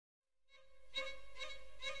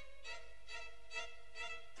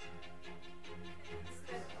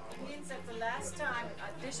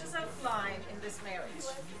marriage.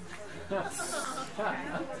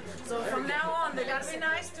 So from now on, they gotta be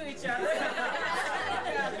nice to each other.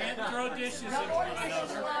 Can't throw dishes into each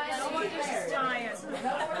other. No more dishes tying.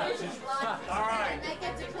 No more dishes flying. All right. And they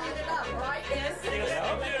get to clean it up, right? Yes.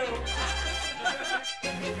 Yes,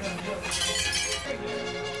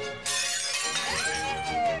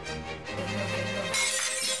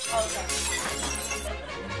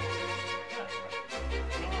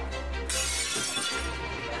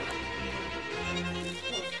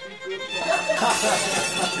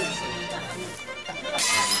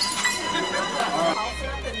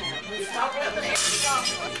 Stop it.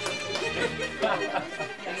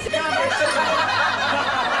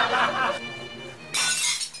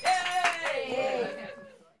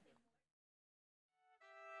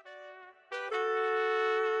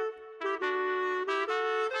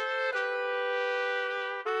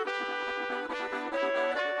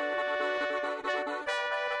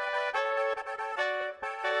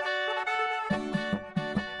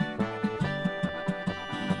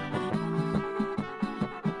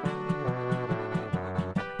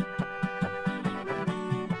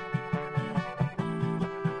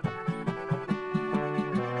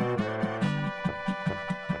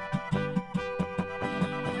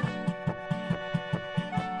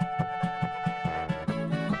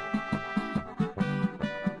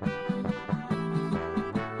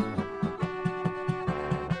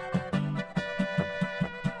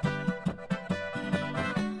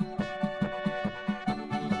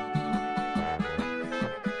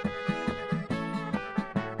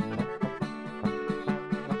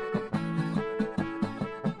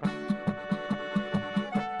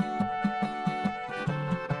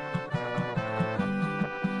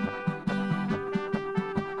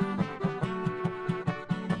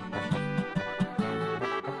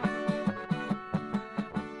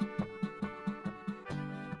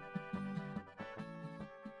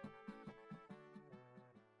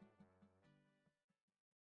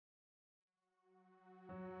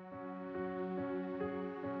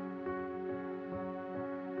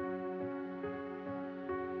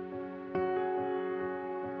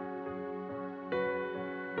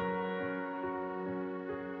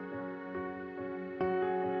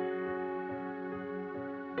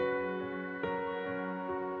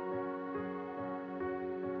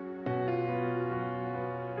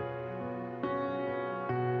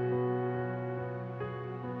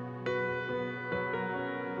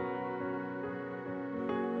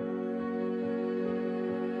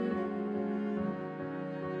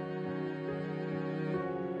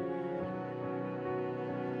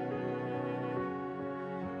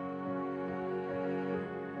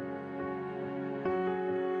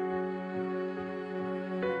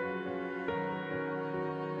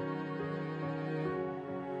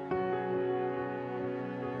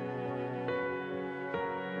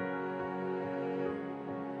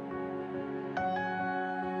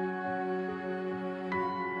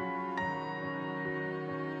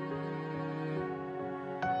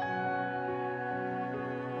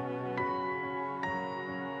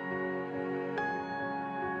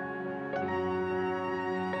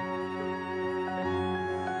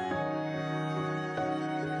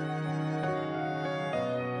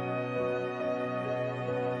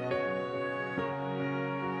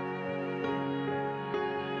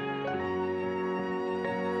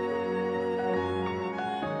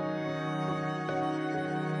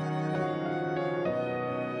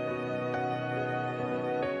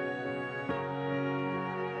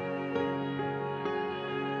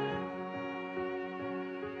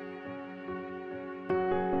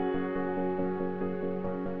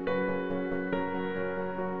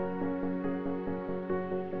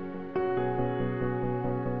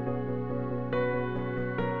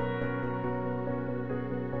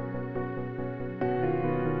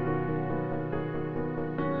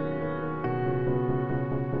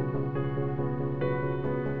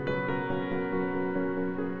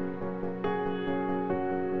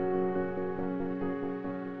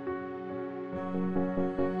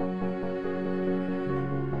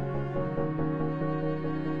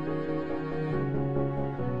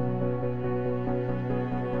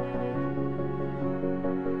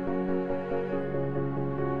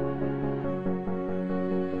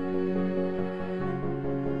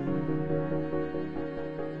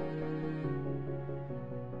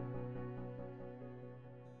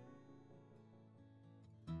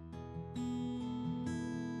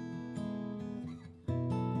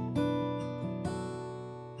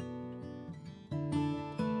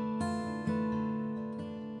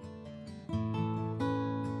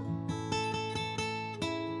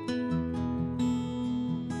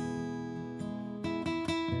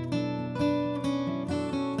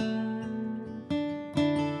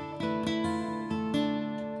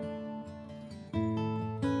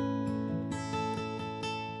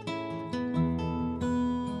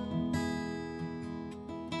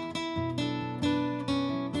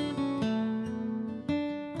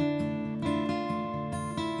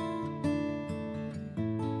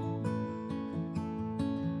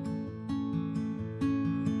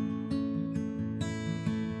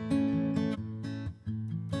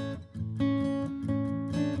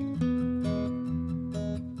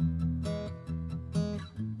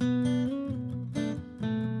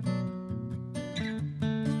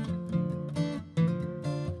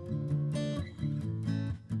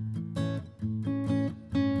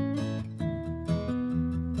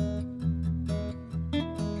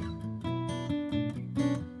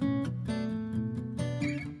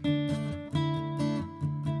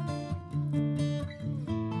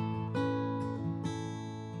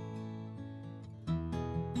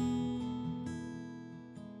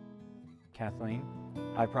 Kathleen,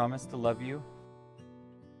 I promise to love you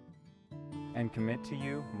and commit to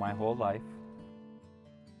you my whole life.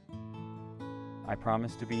 I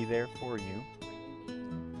promise to be there for you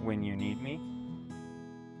when you need me,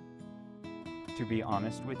 to be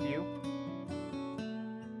honest with you,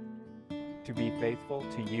 to be faithful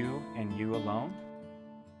to you and you alone,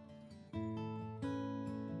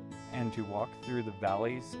 and to walk through the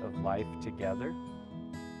valleys of life together,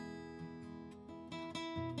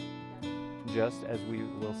 just as we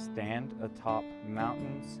will stand atop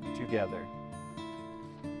mountains together.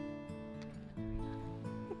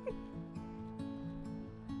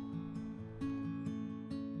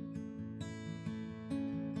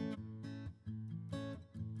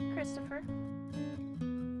 Christopher,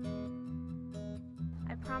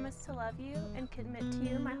 I promise to love you and commit to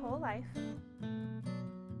you my whole life.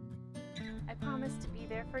 I promise to be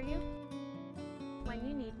there for you when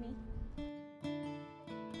you need me,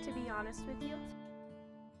 to be honest with you,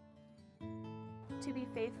 to be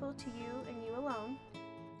faithful to you and you alone,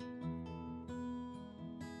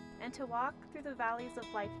 and to walk through the valleys of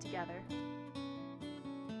life together,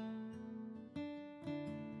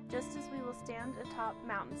 just as we will stand atop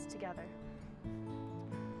mountains together.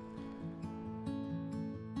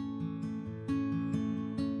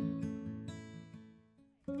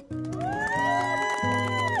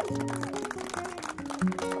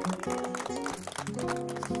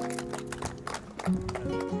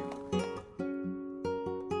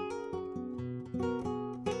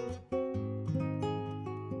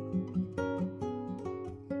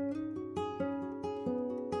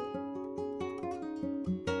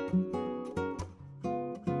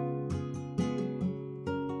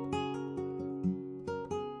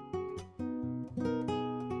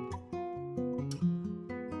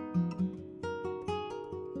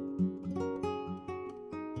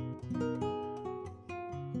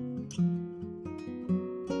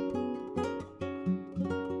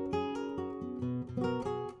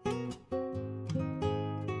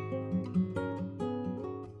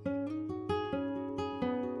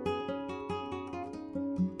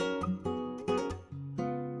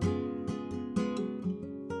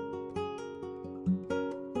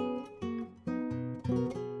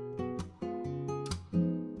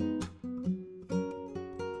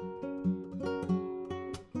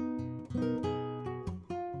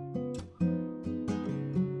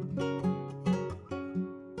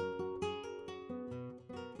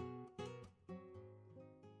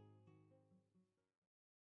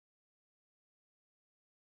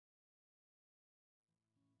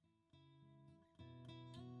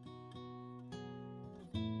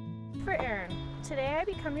 For Aaron, today I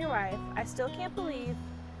become your wife. I still can't believe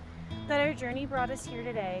that our journey brought us here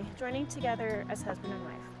today, joining together as husband and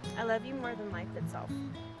wife. I love you more than life itself.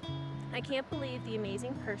 I can't believe the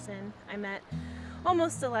amazing person I met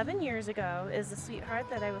almost 11 years ago is the sweetheart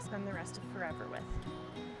that I will spend the rest of forever with.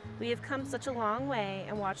 We have come such a long way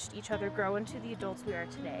and watched each other grow into the adults we are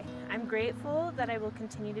today. I'm grateful that I will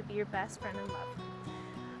continue to be your best friend in love.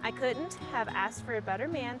 I couldn't have asked for a better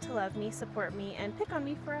man to love me, support me, and pick on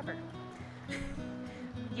me forever.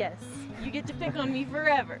 Yes, you get to pick on me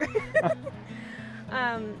forever.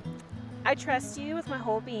 I trust you with my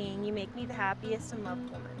whole being. You make me the happiest and loved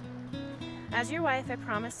woman. As your wife, I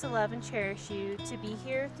promise to love and cherish you, to be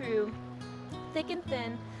here through thick and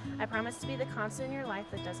thin. I promise to be the constant in your life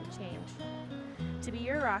that doesn't change, to be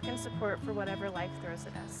your rock and support for whatever life throws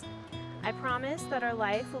at us. I promise that our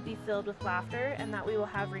life will be filled with laughter and that we will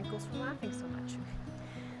have wrinkles from laughing so much.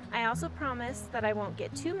 I also promise that I won't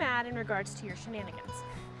get too mad in regards to your shenanigans.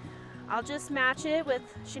 I'll just match it with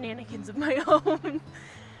shenanigans of my own.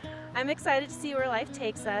 I'm excited to see where life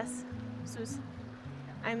takes us.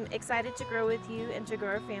 I'm excited to grow with you and to grow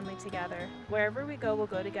our family together. Wherever we go, we'll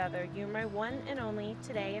go together. You're my one and only,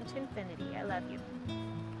 today and to infinity. I love you.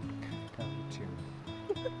 Love you too.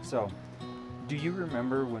 So, do you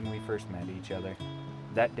remember when we first met each other?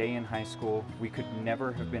 That day in high school, we could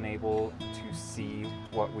never have been able to see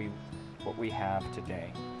what we have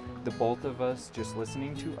today. The both of us just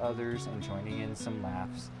listening to others and joining in some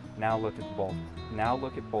laughs. Now look at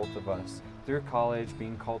both of us through college,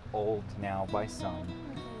 being called old now by some.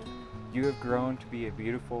 You have grown to be a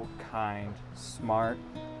beautiful, kind, smart,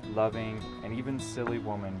 loving, and even silly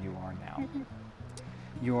woman you are now.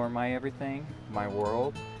 You are my everything, my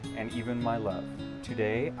world, and even my love.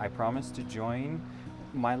 Today, I promise to join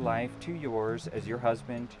my life to yours as your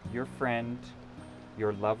husband, your friend,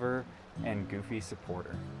 your lover, and goofy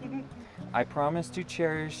supporter. I promise to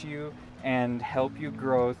cherish you and help you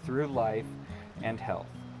grow through life and health.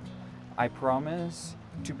 I promise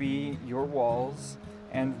to be your walls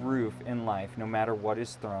and roof in life, no matter what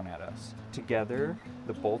is thrown at us. Together,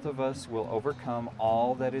 the both of us will overcome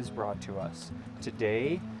all that is brought to us.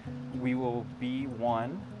 Today, we will be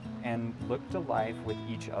one and look to life with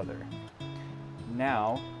each other.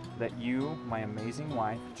 Now that you, my amazing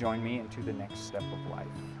wife, join me into the next step of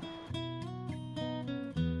life.